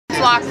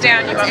locked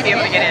down, you won't be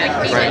able to get in.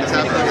 Right.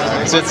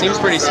 So it seems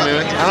pretty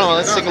smooth. I don't know,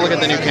 let's take a look at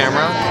the new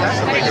camera.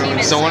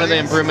 So one of the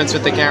improvements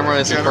with the camera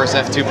is, of course,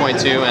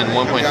 f2.2 and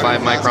 1.5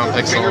 micron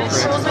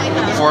pixels.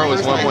 Before it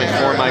was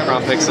 1.4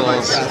 micron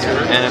pixels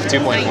and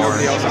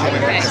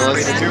f2.4. So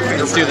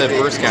let's do the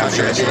burst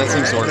capture. So that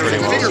seems to work pretty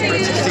well.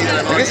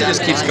 I guess it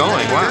just keeps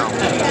going. Wow.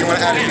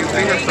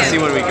 Let's see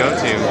what we go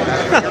to.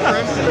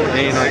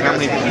 Hey, like how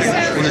many?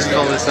 We'll just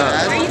fill this up.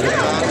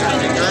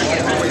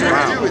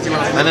 Wow.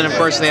 And then of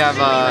course they have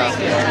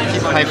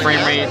high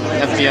frame rate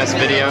FPS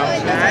video.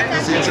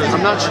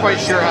 I'm not quite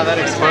sure how that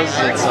exposes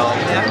itself.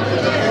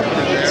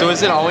 So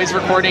is it always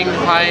recording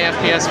high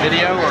FPS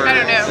video or I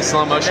don't know. the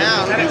slow motion?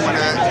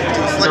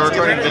 So we're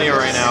recording video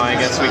right now. I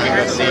guess we can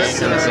go see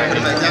in a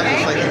second.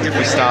 If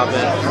we stop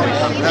it, we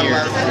come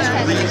here.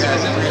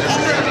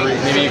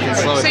 Maybe you can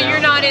slow it down. So you're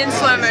not in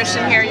slow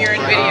motion here, you're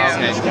in video.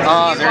 Okay.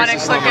 You want to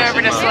click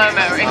over to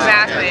slow-mo.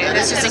 Exactly.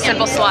 It's just a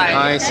simple slide.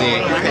 I see.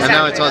 And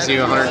now it tells you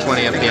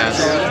 120 FPS.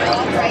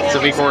 So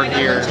if we record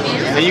here,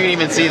 and you can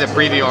even see the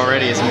preview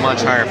already is a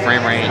much higher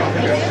frame rate,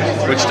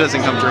 which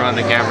doesn't come through on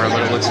the camera,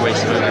 but it looks way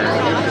smoother.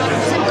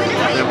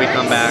 And if we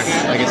come back,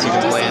 I guess you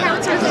can play it.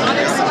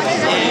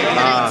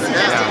 Yeah.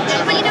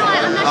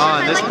 Oh,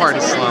 and this part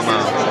is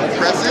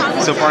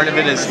slow-mo. So part of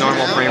it is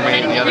normal frame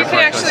rate, and the other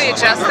part is slow-mo. You can actually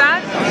adjust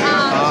that.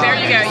 There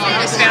you go.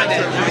 You just found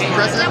it.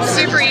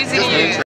 Super easy to use.